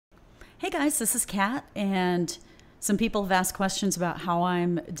Hey guys, this is Kat, and some people have asked questions about how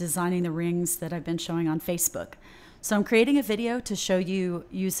I'm designing the rings that I've been showing on Facebook. So I'm creating a video to show you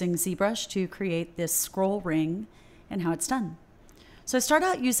using ZBrush to create this scroll ring and how it's done. So I start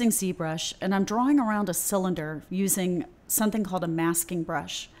out using ZBrush, and I'm drawing around a cylinder using something called a masking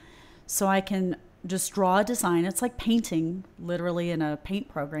brush. So I can just draw a design. It's like painting, literally in a paint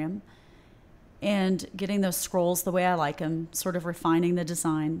program, and getting those scrolls the way I like them, sort of refining the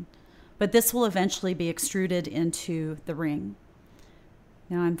design. But this will eventually be extruded into the ring.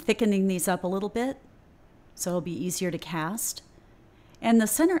 Now I'm thickening these up a little bit so it'll be easier to cast. And the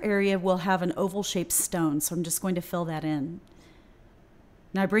center area will have an oval-shaped stone, so I'm just going to fill that in.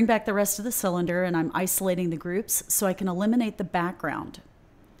 Now I bring back the rest of the cylinder and I'm isolating the groups so I can eliminate the background.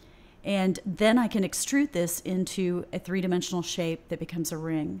 And then I can extrude this into a three-dimensional shape that becomes a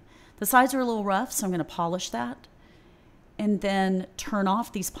ring. The sides are a little rough, so I'm going to polish that. And then turn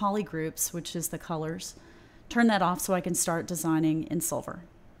off these poly groups, which is the colors. Turn that off so I can start designing in silver.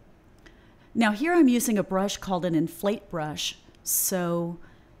 Now here I'm using a brush called an inflate brush. So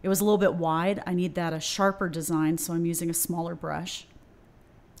it was a little bit wide. I need that a sharper design, so I'm using a smaller brush.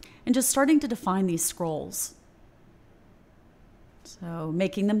 And just starting to define these scrolls. So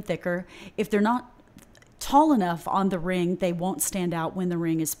making them thicker. If they're not tall enough on the ring, they won't stand out when the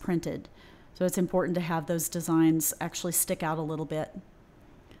ring is printed. So it's important to have those designs actually stick out a little bit.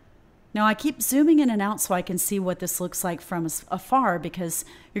 Now I keep zooming in and out so I can see what this looks like from afar, because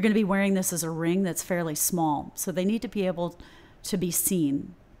you're going to be wearing this as a ring that's fairly small. So they need to be able to be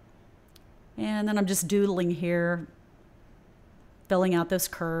seen. And then I'm just doodling here, filling out those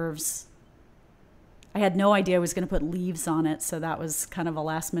curves. I had no idea I was going to put leaves on it, so that was kind of a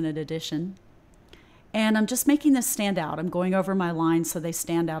last-minute addition. And I'm just making this stand out. I'm going over my lines so they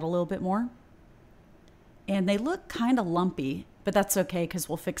stand out a little bit more. And they look kind of lumpy, but that's okay because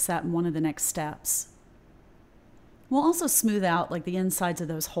we'll fix that in one of the next steps. We'll also smooth out like the insides of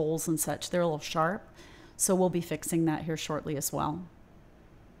those holes and such. They're a little sharp, so we'll be fixing that here shortly as well.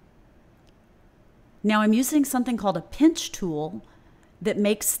 Now I'm using something called a pinch tool that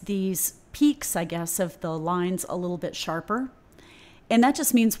makes these peaks, I guess, of the lines a little bit sharper. And that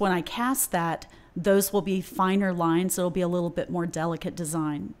just means when I cast that, those will be finer lines. It'll be a little bit more delicate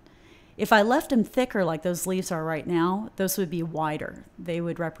design. If I left them thicker like those leaves are right now, those would be wider. They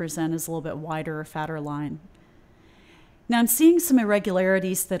would represent as a little bit wider or fatter line. Now I'm seeing some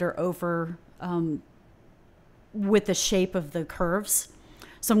irregularities that are over with the shape of the curves.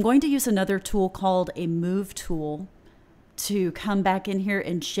 So I'm going to use another tool called a move tool to come back in here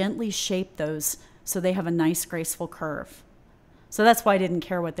and gently shape those so they have a nice graceful curve. So that's why I didn't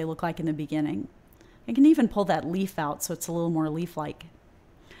care what they look like in the beginning. I can even pull that leaf out so it's a little more leaf-like.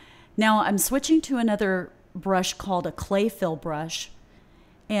 Now I'm switching to another brush called a clay fill brush,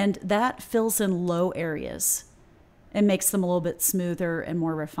 and that fills in low areas and makes them a little bit smoother and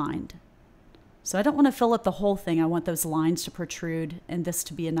more refined. So I don't want to fill up the whole thing. I want those lines to protrude and this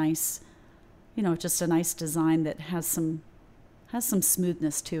to be a nice, just a nice design that has some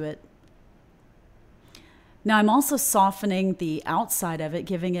smoothness to it. Now I'm also softening the outside of it,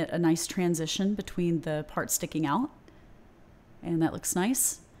 giving it a nice transition between the parts sticking out. And that looks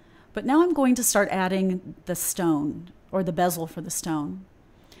nice. But now I'm going to start adding the stone, or the bezel for the stone.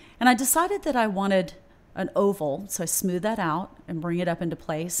 And I decided that I wanted an oval, so I smooth that out and bring it up into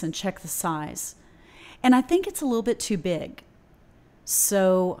place and check the size. And I think it's a little bit too big.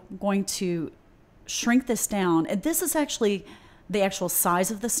 So I'm going to shrink this down. And this is actually the actual size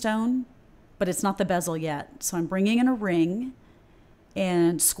of the stone, but it's not the bezel yet. So I'm bringing in a ring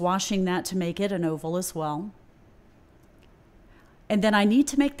and squashing that to make it an oval as well. And then I need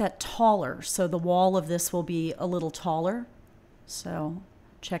to make that taller, so the wall of this will be a little taller. So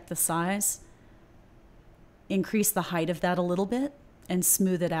check the size, increase the height of that a little bit, and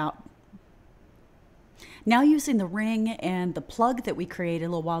smooth it out. Now using the ring and the plug that we created a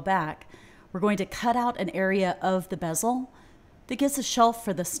little while back, we're going to cut out an area of the bezel that gives a shelf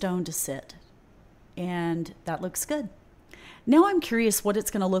for the stone to sit. And that looks good. Now I'm curious what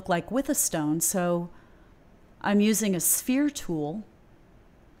it's going to look like with a stone, so I'm using a sphere tool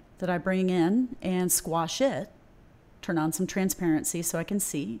that I bring in and squash it, turn on some transparency so I can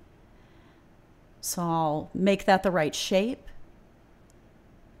see. So I'll make that the right shape.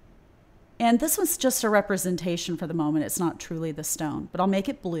 And this one's just a representation for the moment. It's not truly the stone, but I'll make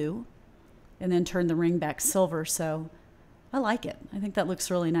it blue and then turn the ring back silver. So I like it. I think that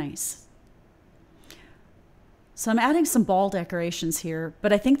looks really nice. So I'm adding some ball decorations here,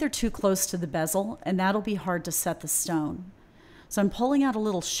 but I think they're too close to the bezel, and that'll be hard to set the stone. So I'm pulling out a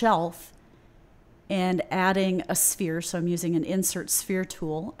little shelf and adding a sphere. So I'm using an insert sphere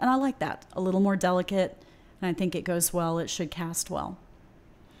tool, and I like that. A little more delicate, and I think it goes well. It should cast well.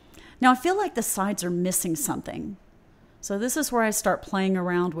 Now I feel like the sides are missing something. So this is where I start playing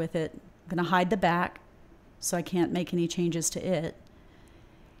around with it. I'm going to hide the back so I can't make any changes to it.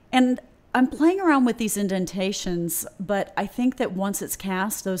 And I'm playing around with these indentations, but I think that once it's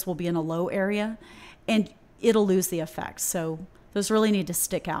cast, those will be in a low area and it'll lose the effect. So those really need to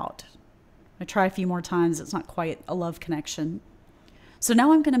stick out. I try a few more times. It's not quite a love connection. So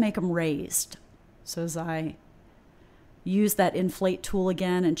now I'm going to make them raised. So as I use that inflate tool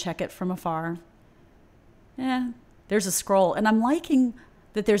again and check it from afar, there's a scroll. And I'm liking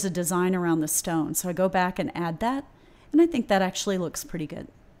that there's a design around the stone. So I go back and add that, and I think that actually looks pretty good.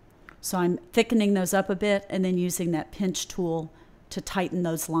 So I'm thickening those up a bit and then using that pinch tool to tighten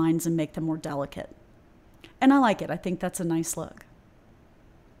those lines and make them more delicate. And I like it. I think that's a nice look.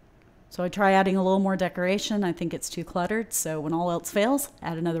 So I try adding a little more decoration. I think it's too cluttered. So when all else fails,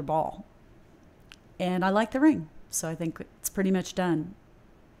 add another ball. And I like the ring. So I think it's pretty much done.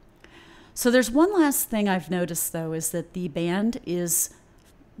 So there's one last thing I've noticed though, is that the band is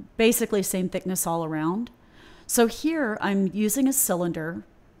basically same thickness all around. So here I'm using a cylinder,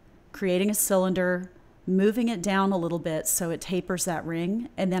 creating a cylinder, moving it down a little bit so it tapers that ring,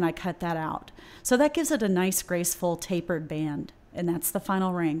 and then I cut that out. So that gives it a nice, graceful, tapered band, and that's the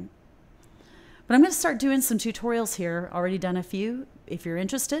final ring. But I'm going to start doing some tutorials here. Already done a few. If you're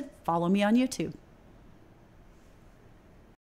interested, follow me on YouTube.